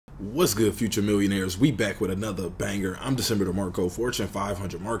What's good, future millionaires? We back with another banger. I'm DecemberDeMarco, Fortune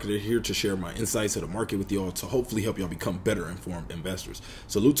 500 marketer, here to share my insights of the market with y'all to hopefully help y'all become better informed investors.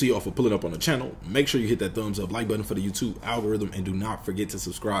 Salute to y'all for pulling up on the channel. Make sure you hit that thumbs up, like button for the YouTube algorithm, and do not forget to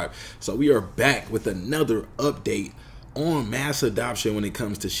subscribe. So we are back with another update on mass adoption when it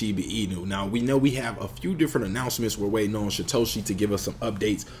comes to Shiba Inu. Now, we know we have a few different announcements. We're waiting on Satoshi to give us some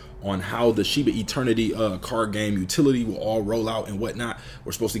updates on how the Shiba Eternity card game utility will all roll out and whatnot.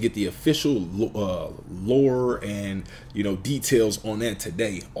 We're supposed to get the official lore and details on that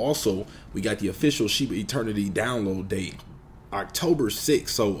today. Also, we got the official Shiba Eternity download date, October 6th.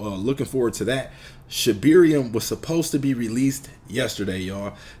 So looking forward to that. Shibarium was supposed to be released yesterday,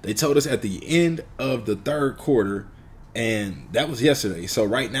 y'all. They told us at the end of the third quarter, and that was yesterday. So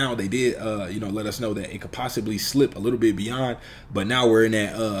right now they did let us know that it could possibly slip a little bit beyond, but now we're in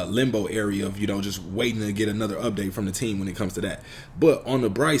that limbo area of just waiting to get another update from the team when it comes to that. But on the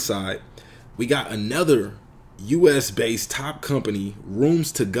bright side, we got another US based top company,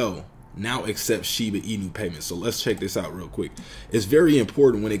 Rooms to Go, now accepts Shiba Inu payments. So let's check this out real quick. It's very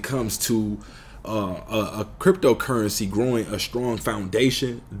important when it comes to a cryptocurrency growing a strong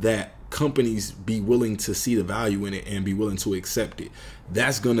foundation that companies be willing to see the value in it and be willing to accept it.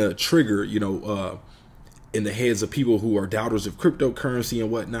 That's gonna trigger in the heads of people who are doubters of cryptocurrency and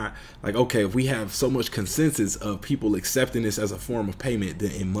whatnot, like, okay, if we have so much consensus of people accepting this as a form of payment,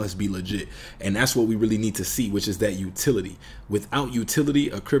 then it must be legit. And that's what we really need to see, which is that utility. Without utility,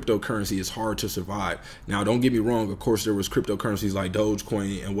 a cryptocurrency is hard to survive. Now, don't get me wrong, of course there was cryptocurrencies like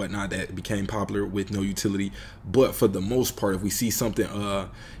dogecoin and whatnot that became popular with no utility, but for the most part, if we see something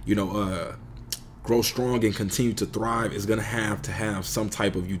grow strong and continue to thrive, is going to have some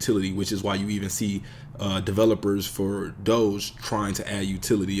type of utility, which is why you even see developers for Doge trying to add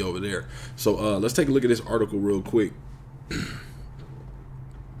utility over there. So let's take a look at this article real quick.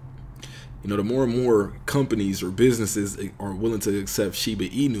 The more and more companies or businesses are willing to accept Shiba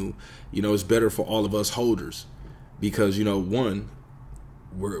Inu, it's better for all of us holders, because one,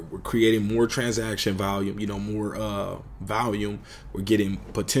 we're creating more transaction volume, more volume. We're getting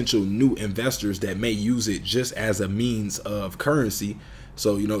potential new investors that may use it just as a means of currency.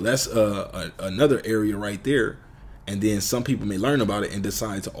 So, that's another area right there. And then some people may learn about it and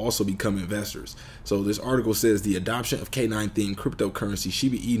decide to also become investors. So this article says the adoption of K9 themed cryptocurrency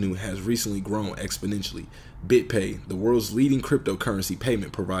Shiba Inu has recently grown exponentially. BitPay, the world's leading cryptocurrency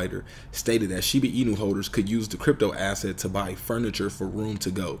payment provider, stated that Shiba Inu holders could use the crypto asset to buy furniture for Room to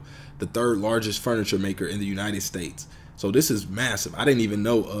Go, the third largest furniture maker in the United States. So this is massive. I didn't even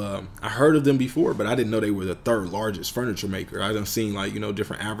know, I heard of them before, but I didn't know they were the third largest furniture maker. I done seen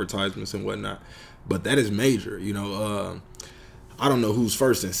different advertisements and whatnot, but that is major. I don't know who's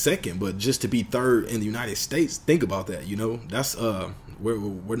first and second, but just to be third in the United States, think about that. That's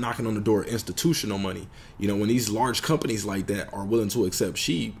we're knocking on the door of institutional money. When these large companies like that are willing to accept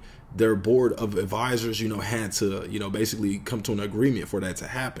SHIB, their board of advisors, had to, basically come to an agreement for that to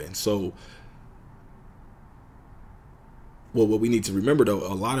happen. So, well, what we need to remember, though,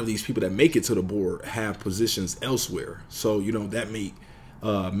 a lot of these people that make it to the board have positions elsewhere. So, that may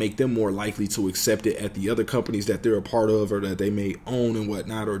make them more likely to accept it at the other companies that they're a part of, or that they may own and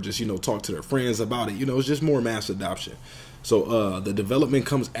whatnot, or just, talk to their friends about it. It's just more mass adoption. So the development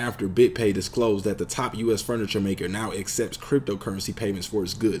comes after BitPay disclosed that the top U.S. furniture maker now accepts cryptocurrency payments for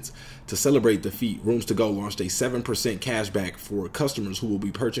its goods. To celebrate the feat, Rooms to Go launched a 7% cashback for customers who will be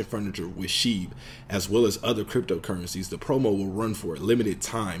purchasing furniture with SHIB, as well as other cryptocurrencies. The promo will run for a limited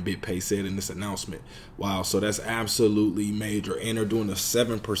time, BitPay said in this announcement. Wow, so that's absolutely major. And they're doing a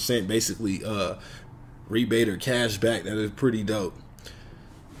 7% basically rebate or cashback. That is pretty dope.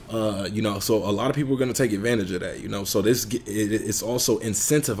 So a lot of people are going to take advantage of that, so it's also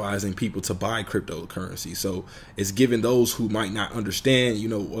incentivizing people to buy cryptocurrency. So it's giving those who might not understand,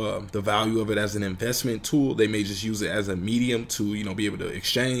 the value of it as an investment tool. They may just use it as a medium to, be able to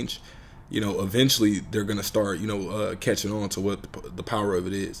exchange. Eventually they're going to start, catching on to what the power of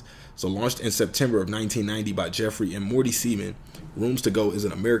it is. So launched in September of 1990 by Jeffrey and Morty Seaman, Rooms to Go is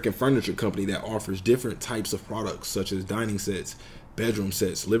an American furniture company that offers different types of products such as dining sets, bedroom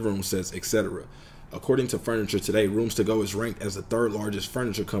sets, living room sets, etc. According to Furniture Today, Rooms to Go is ranked as the third largest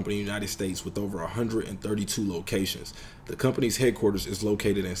furniture company in the United States with over 132 locations. The company's headquarters is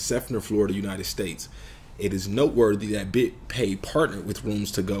located in Sefner, Florida, United States. It is noteworthy that BitPay partnered with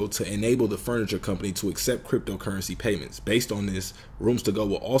Rooms to Go to enable the furniture company to accept cryptocurrency payments. Based on this, Rooms to Go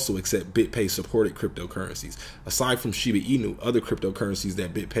will also accept BitPay supported cryptocurrencies. Aside from Shiba Inu, other cryptocurrencies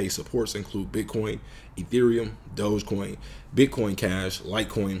that BitPay supports include Bitcoin, Ethereum, Dogecoin, Bitcoin Cash,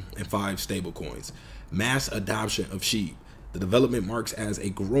 Litecoin, and 5 stablecoins. Mass adoption of SHIB. The development marks as a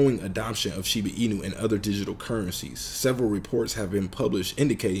growing adoption of Shiba Inu and other digital currencies. Several reports have been published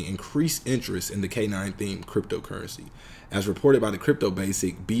indicating increased interest in the K9 themed cryptocurrency. As reported by the crypto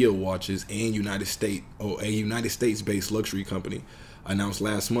basic Bio Watches and a United States-based luxury company announced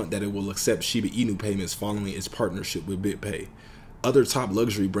last month that it will accept Shiba Inu payments following its partnership with BitPay. Other top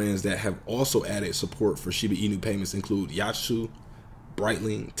luxury brands that have also added support for Shiba Inu payments include Yachiyo,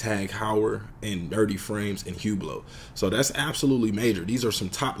 Breitling, Tag Heuer, and Nerdy Frames, and Hublot. So that's absolutely major. These are some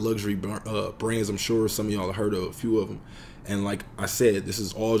top luxury brands. I'm sure some of y'all have heard of a few of them. And like I said, this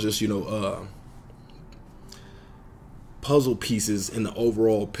is all just, puzzle pieces in the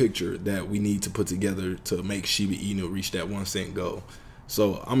overall picture that we need to put together to make Shiba Inu reach that 1 cent goal.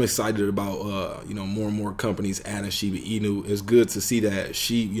 So I'm excited about, more and more companies adding Shiba Inu. It's good to see that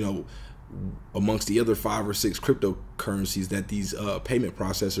amongst the other 5 or 6 cryptocurrencies that these payment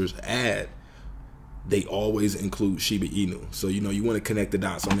processors add, they always include Shiba Inu. So you want to connect the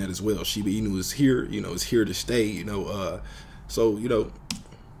dots on that as well. Shiba Inu is here, it's here to stay.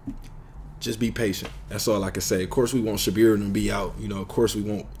 Just be patient. That's all I can say. Of course, we want Shiba Inu to be out. Of course, we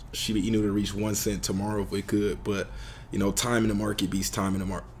want Shiba Inu to reach 1 cent tomorrow if we could. But timing the market beats timing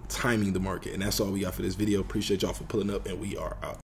the market, and that's all we got for this video. Appreciate y'all for pulling up, and we are out.